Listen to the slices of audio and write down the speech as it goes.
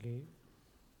Okay.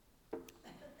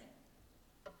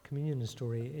 Communion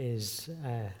story is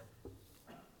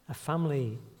a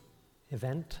family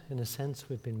event. In a sense,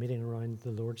 we've been meeting around the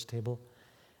Lord's table,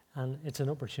 and it's an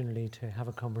opportunity to have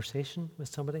a conversation with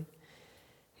somebody,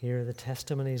 hear the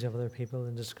testimonies of other people,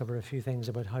 and discover a few things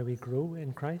about how we grow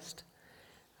in Christ.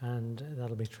 And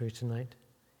that'll be true tonight.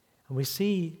 And we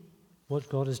see what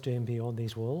God is doing beyond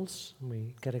these walls, and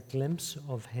we get a glimpse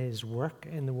of His work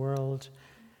in the world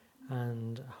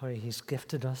and how He's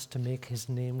gifted us to make His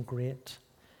name great,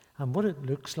 and what it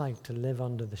looks like to live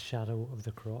under the shadow of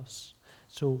the cross.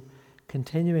 So,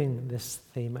 continuing this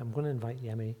theme, I'm going to invite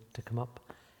Yemi to come up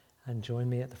and join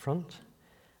me at the front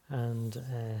and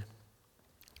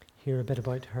hear a bit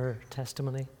about her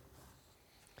testimony.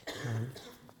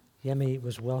 Yemi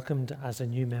was welcomed as a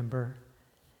new member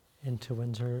into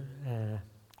Windsor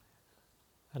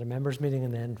at a members' meeting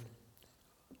and then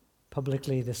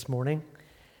publicly this morning.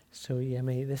 So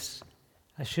Yemi,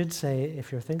 I should say, if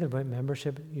you're thinking about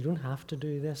membership, you don't have to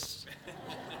do this,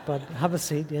 but have a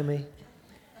seat, Yemi.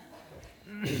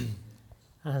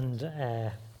 And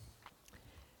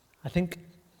I think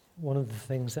one of the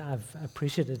things that I've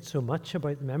appreciated so much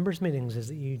about members' meetings is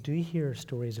that you do hear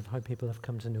stories of how people have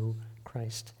come to know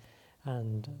Christ.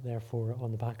 And therefore,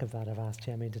 on the back of that, I've asked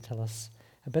Yemi to tell us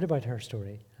a bit about her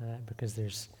story, because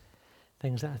there's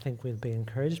things that I think we'll be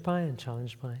encouraged by and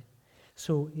challenged by.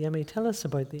 So, Yemi, tell us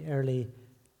about the early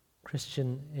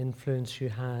Christian influence you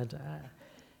had,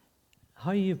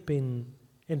 how you've been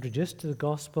introduced to the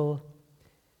gospel.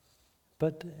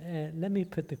 But let me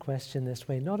put the question this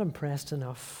way: not impressed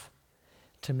enough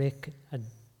to make a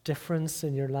difference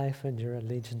in your life and your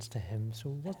allegiance to Him. So,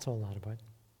 what's all that about?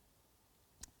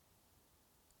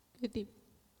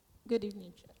 Good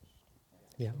evening, church.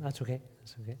 Yeah, that's okay.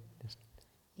 That's okay.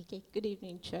 Okay, good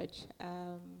evening, church.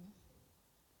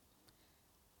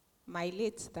 My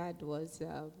late dad was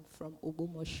from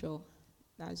Ogbomoso.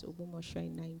 That's Ogbomoso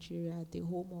in Nigeria, the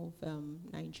home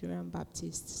of Nigerian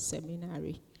Baptist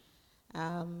Seminary.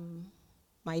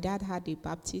 My dad had a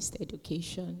Baptist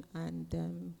education,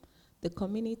 and the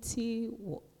community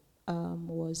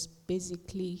was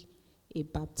basically a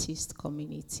Baptist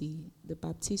community. The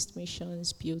Baptist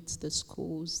missions built the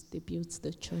schools, they built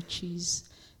the churches,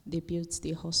 they built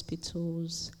the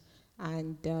hospitals,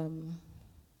 and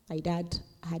my dad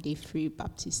had a free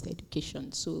Baptist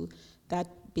education. So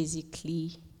that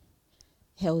basically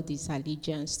held his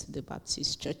allegiance to the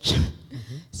Baptist church.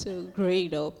 Mm-hmm. So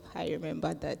growing up, I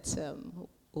remember that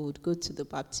we would go to the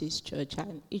Baptist church,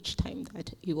 and each time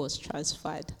that he was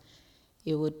transferred,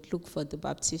 he would look for the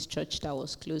Baptist church that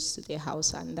was close to the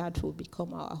house, and that would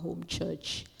become our home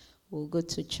church. We'll go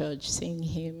to church, sing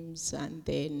hymns, and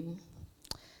then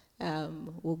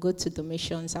we'll go to the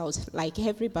missions house. Like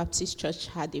every Baptist church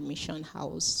had a mission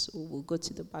house. So we'll go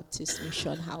to the Baptist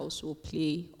mission house, we'll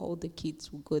play. All the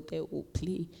kids will go there, we'll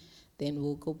play. Then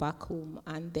we'll go back home.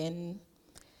 And then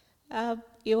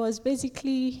it was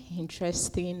basically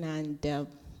interesting and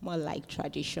more like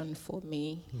tradition for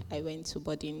me. Mm-hmm. I went to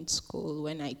boarding school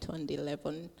when I turned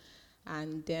 11.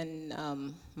 And then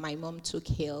my mom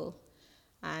took ill.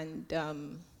 And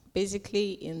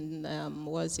basically in,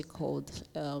 what's it called?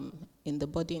 In the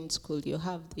boarding school, you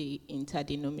have the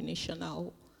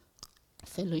interdenominational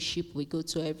fellowship we go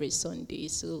to every Sunday.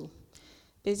 So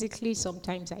basically,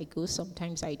 sometimes I go,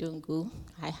 sometimes I don't go.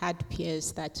 I had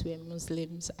peers that were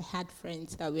Muslims. I had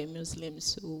friends that were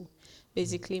Muslims. So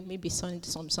basically, maybe some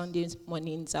Sunday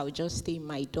mornings, I'll just stay in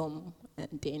my dorm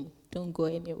and then don't go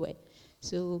anywhere.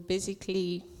 So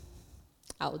basically,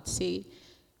 I would say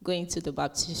going to the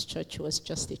Baptist church was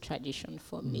just a tradition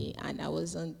for me, and I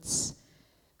wasn't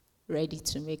ready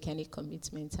to make any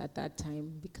commitment at that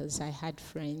time because I had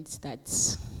friends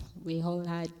that we all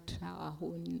had our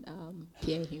own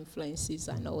peer influences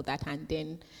and all that. And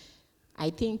then I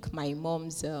think my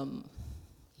mom's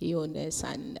illness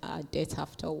and death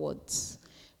afterwards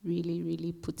really,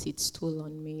 really put its toll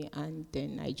on me, and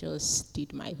then I just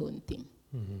did my own thing.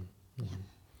 Mm-hmm. Mm-hmm. Yeah.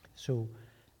 So,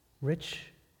 rich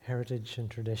heritage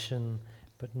and tradition,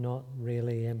 but not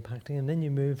really impacting. And then you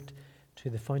moved to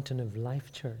the Fountain of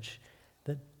Life Church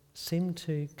that seemed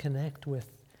to connect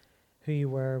with who you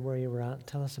were, where you were at.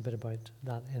 Tell us a bit about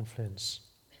that influence.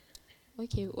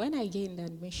 Okay, when I gained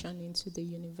admission into the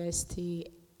university,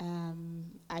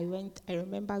 I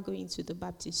remember going to the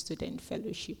Baptist Student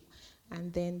Fellowship,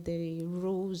 and then the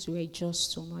rules were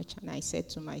just too much, and I said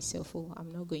to myself, oh,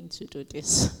 I'm not going to do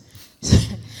this.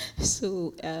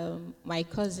 So my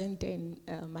cousin then,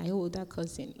 my older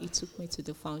cousin, he took me to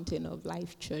the Fountain of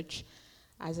Life Church,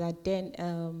 as at then,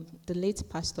 the late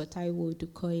Pastor Taiwo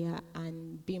Dukoya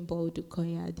and Bimbo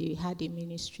Dukoya, they had a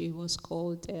ministry. It was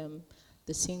called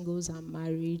The Singles and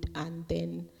Married, and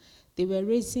then they were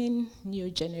raising new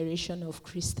generation of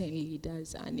Christian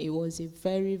leaders, and it was a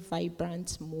very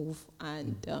vibrant move.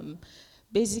 And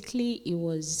basically, it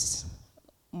was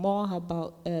more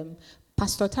about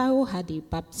Pastor Taiwo had a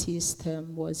Baptist,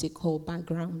 what's it called,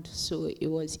 background, so it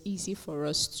was easy for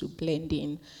us to blend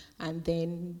in. And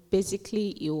then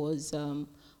basically, it was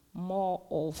more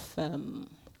of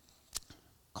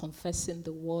confessing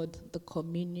the word, the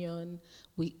communion.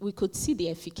 We could see the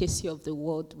efficacy of the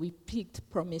word. We picked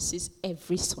promises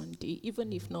every Sunday,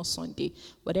 even if not Sunday.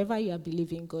 Whatever you are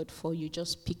believing God for, you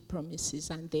just pick promises,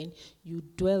 and then you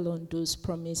dwell on those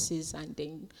promises, and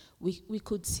then we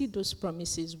could see those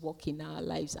promises work in our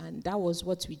lives, and that was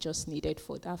what we just needed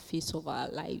for that phase of our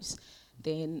lives.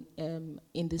 Then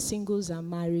in the Singles and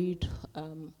Married,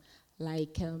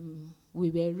 we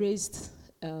were raised,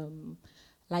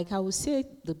 like I would say,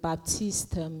 the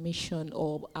Baptist mission,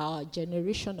 or our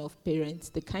generation of parents,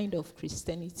 the kind of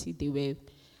Christianity they were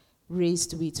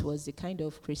raised with was the kind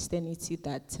of Christianity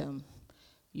that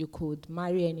you could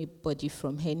marry anybody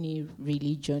from any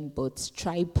religion, but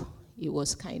tribe, it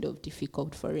was kind of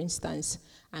difficult. For instance,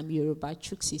 I'm Yoruba,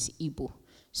 Chuks is Igbo.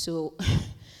 So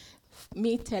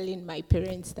me telling my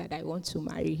parents that I want to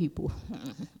marry Igbo,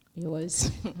 it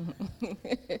was,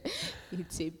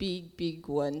 it's a big, big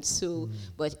one. So,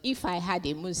 but if I had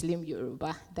a Muslim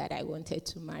Yoruba that I wanted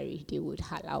to marry, they would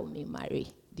allow me marry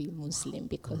the Muslim,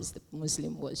 because the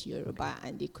Muslim was Yoruba,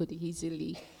 and they could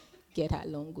easily get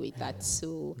along with that.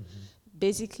 So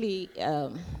basically,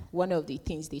 one of the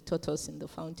things they taught us in the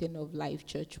Fountain of Life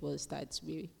Church was that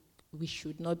we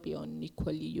should not be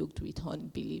unequally yoked with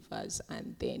unbelievers.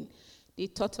 And then they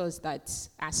taught us that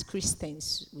as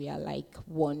Christians, we are like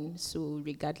one. So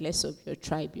regardless of your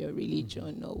tribe, your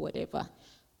religion, or whatever,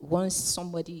 once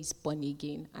somebody is born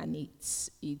again, and it's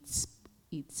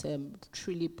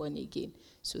truly born again,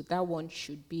 so that one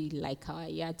should be like our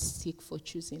yardstick for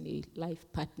choosing a life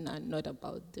partner, not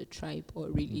about the tribe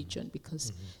or religion,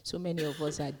 because so many of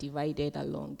us are divided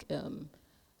along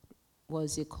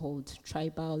what's it called,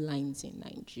 tribal lines in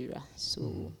Nigeria.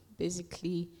 So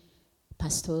basically, late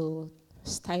Pastor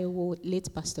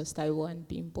Taiwo and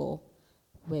Bimbo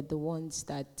were the ones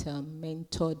that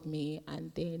mentored me,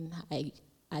 and then I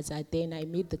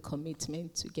made the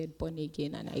commitment to get born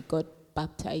again, and I got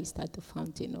baptized at the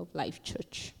Fountain of Life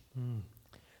Church.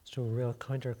 So a real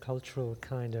countercultural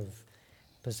kind of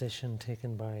position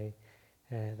taken by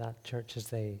that church as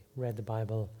they read the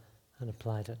Bible and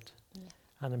applied it. Yeah.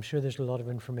 And I'm sure there's a lot of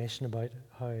information about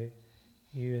how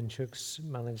you and Chuks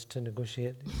managed to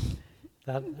negotiate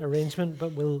that arrangement,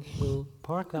 but we'll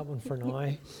park that one for now.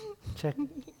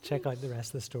 Check out the rest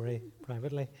of the story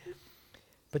privately.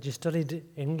 But you studied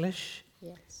English,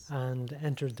 Yes. and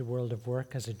entered the world of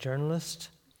work as a journalist.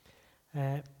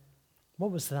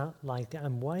 What was that like,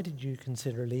 and why did you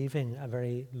consider leaving a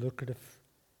very lucrative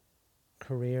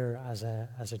career as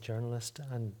a journalist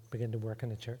and begin to work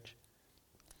in a church?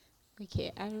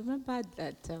 Okay, I remember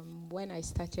that when I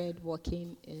started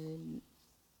working in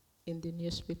the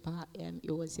newspaper,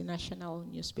 it was a national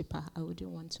newspaper. I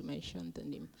wouldn't want to mention the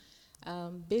name.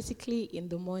 Basically, in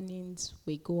the mornings,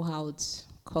 we go out,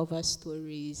 cover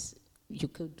stories. You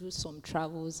could do some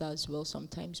travels as well.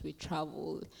 Sometimes we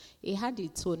travel. It had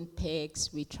its own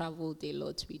perks. We traveled a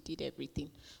lot. We did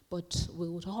everything. But we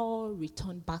would all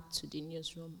return back to the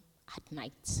newsroom at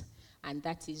night. And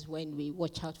that is when we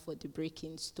watch out for the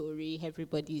breaking story.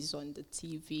 Everybody's on the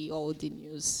TV, all the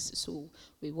news. So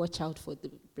we watch out for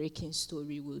the breaking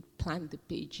story. We'll plan the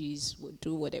pages. We'll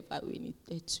do whatever we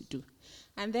needed to do.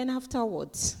 And then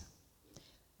afterwards,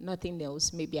 nothing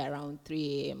else, maybe around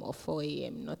 3 a.m. or 4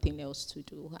 a.m., nothing else to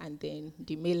do. And then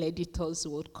the male editors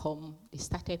would come. They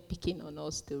started picking on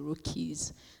us, the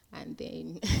rookies. And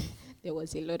then there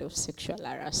was a lot of sexual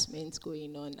harassment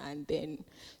going on. And then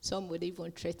some would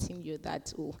even threaten you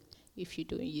that, oh, if you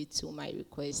don't yield to my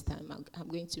request, I'm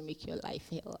going to make your life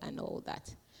hell and all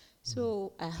that.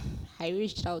 So I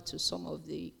reached out to some of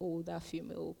the older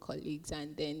female colleagues,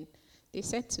 and then they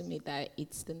said to me that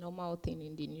it's the normal thing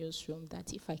in the newsroom,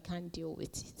 that if I can't deal with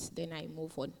it, then I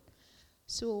move on.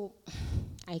 So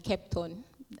I kept on.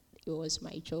 It was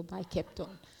my job. I kept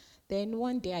on. Then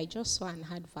one day I just saw an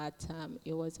advert.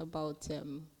 It was about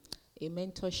a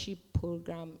mentorship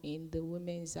program in the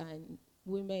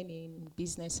Women in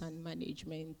Business and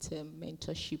Management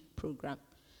mentorship program.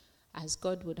 As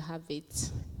God would have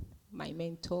it,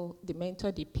 the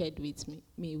mentor they paired with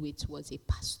me with was a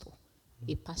pastor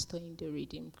in the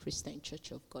Redeemed Christian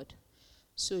Church of God.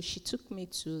 So she took me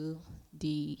to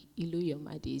the Ilu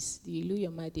Yomades. The Ilu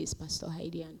Yomades, Pastor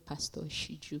Heidi and Pastor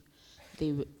Shiju,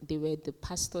 they were the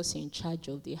pastors in charge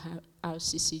of the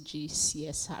RCCG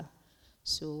CSR.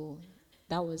 So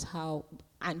that was how,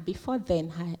 and before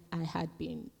then, I had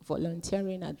been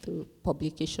volunteering at the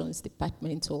publications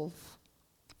department of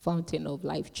Fountain of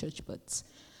Life Church, but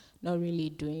not really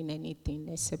doing anything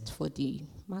except for the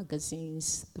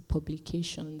magazines, the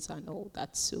publications, and all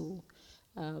that. So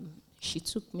she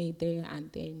took me there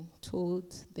and then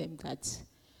told them that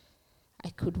I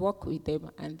could work with them,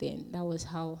 and then that was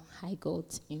how I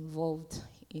got involved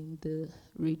in the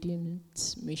Redeemed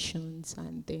missions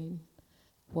and then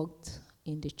worked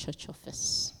in the church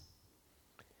office.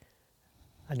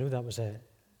 I know that was a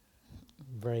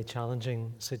very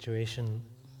challenging situation.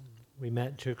 We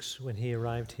met Jukes when he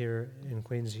arrived here in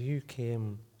Queens. You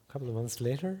came a couple of months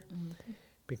later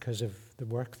because of the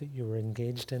work that you were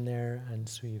engaged in there, and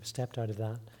so you've stepped out of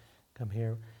that, come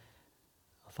here.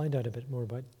 I'll find out a bit more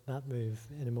about that move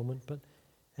in a moment, but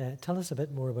tell us a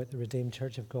bit more about the Redeemed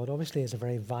Church of God. Obviously, it's a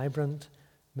very vibrant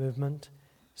movement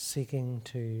seeking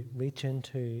to reach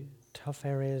into tough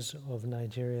areas of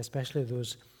Nigeria, especially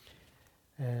those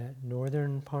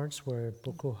northern parts where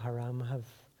Boko Haram have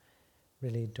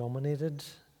really dominated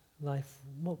life.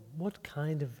 What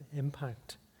kind of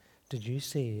impact did you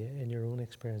see in your own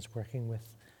experience working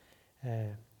with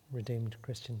Redeemed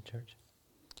Christian Church?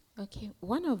 Okay,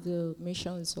 one of the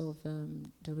missions of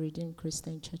the Redeemed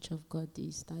Christian Church of God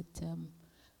is that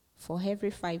for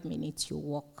every 5 minutes you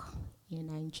walk in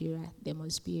Nigeria, there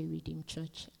must be a Redeemed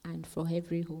Church, and for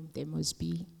every home there must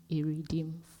be a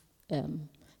Redeemed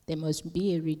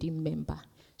member.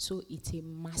 So it's a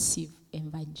massive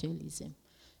evangelism.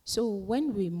 So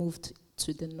when we moved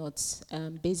to the north,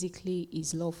 basically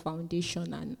is Love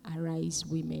Foundation and Arise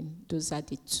Women. Those are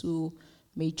the two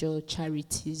major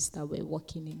charities that were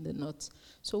working in the north.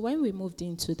 So when we moved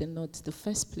into the north, the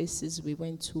first places we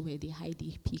went to were the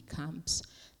IDP camps.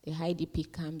 The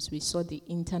IDP camps, we saw the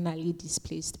internally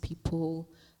displaced people.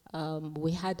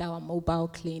 We had our mobile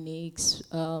clinics.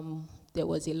 There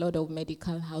was a lot of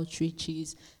medical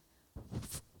outreaches.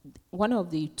 One of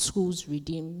the tools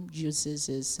Redeem uses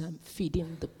is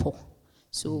feeding the poor.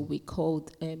 So we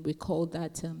called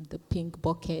that the pink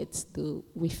buckets.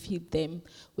 We feed them.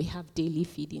 We have daily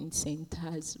feeding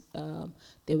centers.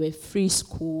 There were free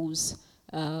schools.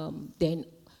 Then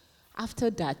after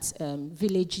that,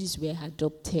 villages were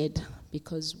adopted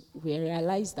because we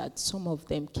realized that some of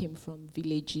them came from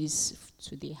villages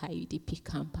to the IDP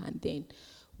camp, and then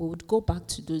we would go back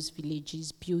to those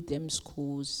villages, build them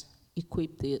schools,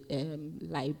 equip the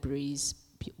libraries,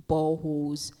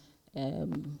 boreholes,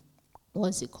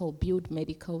 build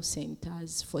medical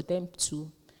centers for them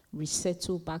to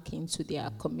resettle back into their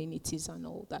communities and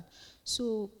all that.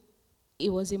 So it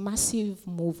was a massive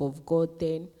move of God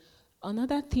then.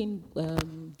 Another thing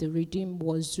the Redeem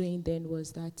was doing then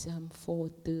was that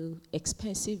for the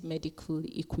expensive medical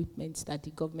equipment that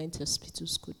the government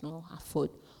hospitals could not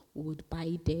afford, we would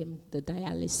buy them the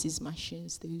dialysis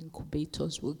machines, the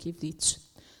incubators, we'll give it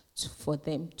for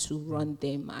them to run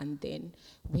them. And then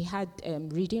we had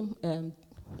Redeem,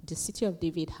 the City of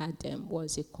David had,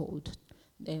 what's it called,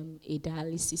 a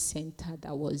dialysis center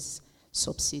that was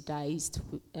subsidized.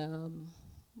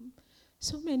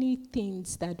 So many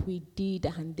things that we did,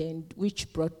 and then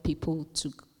which brought people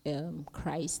to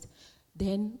Christ.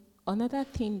 Then another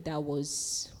thing that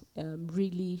was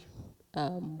really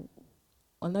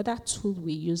another tool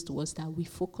we used was that we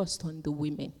focused on the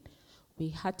women. We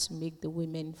had to make the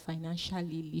women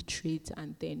financially literate,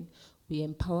 and then we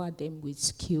empowered them with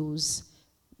skills.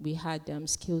 We had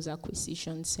skills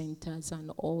acquisition centers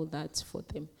and all that for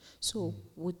them. So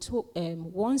we took,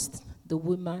 once the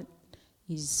woman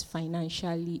is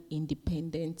financially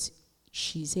independent,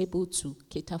 she's able to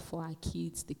cater for her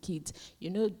kids, the kids. You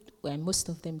know, most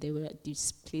of them, they were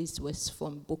displaced was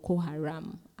from Boko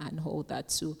Haram and all that.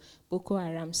 So Boko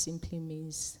Haram simply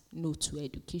means no to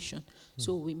education.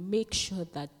 So we make sure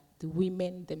that the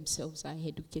women themselves are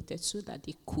educated so that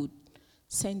they could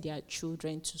send their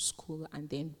children to school and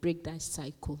then break that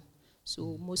cycle.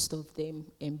 So most of them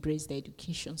embrace the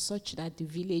education such that the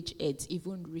village heads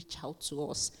even reach out to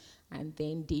us, and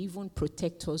then they even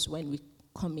protect us when we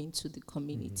come into the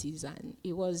communities. And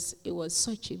it was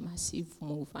such a massive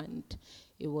move, and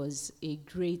it was a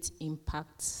great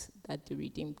impact that the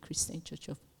Redeemed Christian Church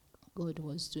of God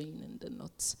was doing in the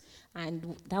north.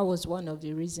 And that was one of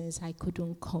the reasons I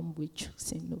couldn't come with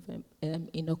Chooks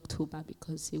in October,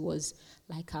 because it was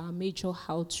like our major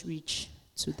outreach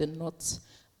to the north.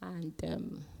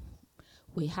 And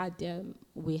we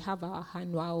have our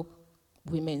annual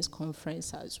women's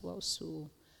conference as well. So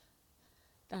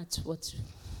that's what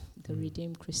the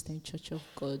Redeemed Christian Church of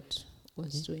God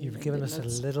was doing. You've given us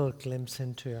a little glimpse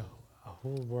into a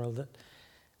whole world that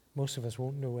most of us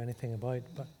won't know anything about,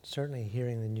 but certainly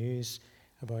hearing the news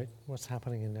about what's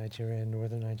happening in Nigeria, in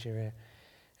northern Nigeria,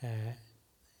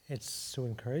 it's so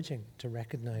encouraging to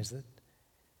recognize that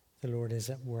the Lord is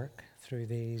at work through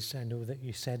these. I know that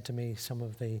you said to me some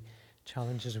of the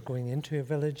challenges of going into a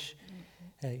village.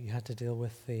 You had to deal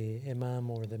with the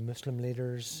imam or the Muslim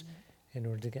leaders in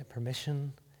order to get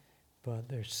permission, but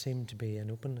there seemed to be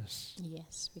an openness.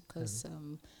 Yes, because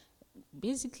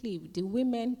basically the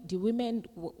women,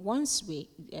 once the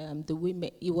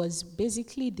women, it was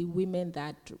basically the women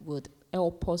that would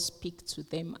help us speak to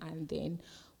them, and then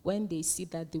when they see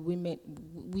that the women,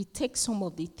 we take some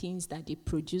of the things that they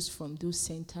produce from those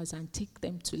centers and take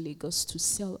them to Lagos to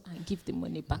sell and give the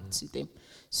money back to them.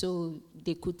 So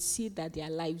they could see that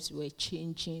their lives were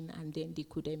changing, and then they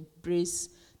could embrace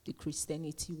the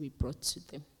Christianity we brought to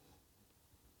them.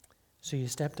 So you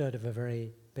stepped out of a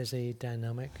very busy,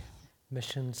 dynamic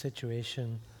mission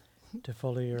situation to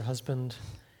follow your husband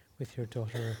with your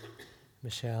daughter,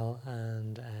 Michelle,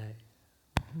 and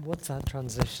what's that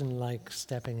transition like,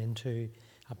 stepping into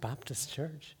a Baptist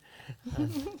church?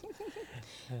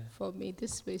 For me,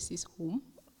 this place is home.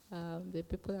 The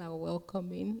people are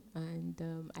welcoming,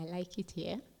 and I like it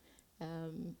here.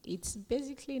 It's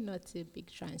basically not a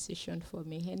big transition for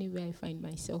me. Anywhere I find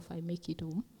myself, I make it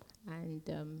home,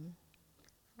 and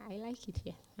I like it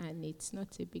here, and it's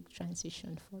not a big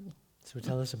transition for me. So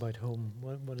tell us about home.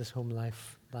 What is home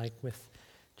life like with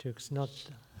Jukes? Not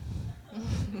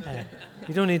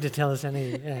you don't need to tell us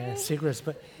any secrets,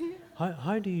 but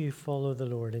how do you follow the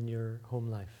Lord in your home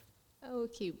life?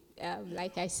 Okay,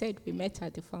 like I said, we met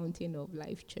at the Fountain of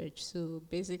Life Church. So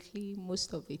basically,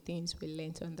 most of the things we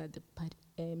learned under the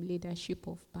leadership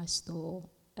of Pastor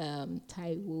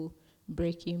Taiwo,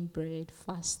 breaking bread,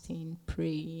 fasting,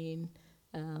 praying,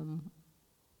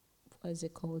 what's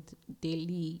it called?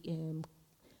 Daily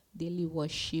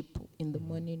worship. In the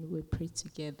morning, we pray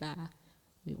together,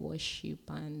 we worship,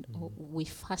 and we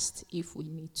fast if we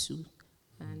need to,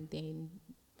 and then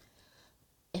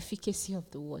efficacy of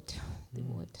the word. The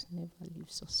word never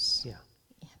leaves us. Yeah.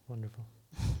 Wonderful.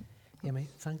 Yemi,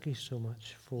 thank you so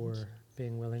much for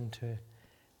being willing to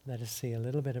let us see a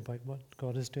little bit about what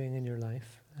God is doing in your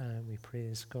life. We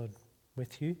praise God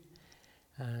with you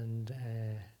and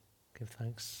give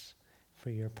thanks for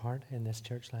your part in this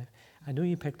church life. I know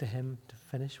you picked a hymn to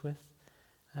finish with.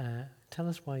 Tell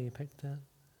us why you picked that.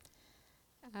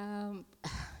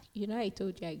 I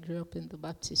told you I grew up in the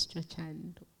Baptist church,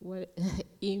 and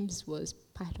hymns was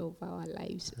part of our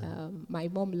lives. My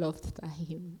mom loved that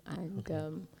hymn,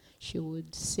 and she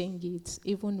would sing it.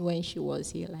 Even when she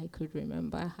was here, I could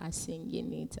remember her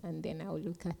singing it, and then I would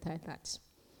look at her, that's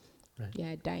you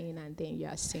are dying, and then you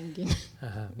are singing.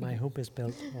 My hope is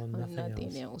built on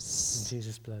nothing else. In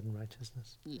Jesus' blood and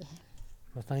righteousness. Yeah.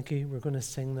 Well, thank you. We're going to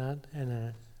sing that in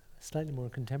a slightly more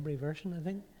contemporary version, I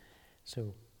think.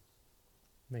 So,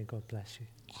 may God bless you.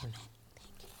 Amen.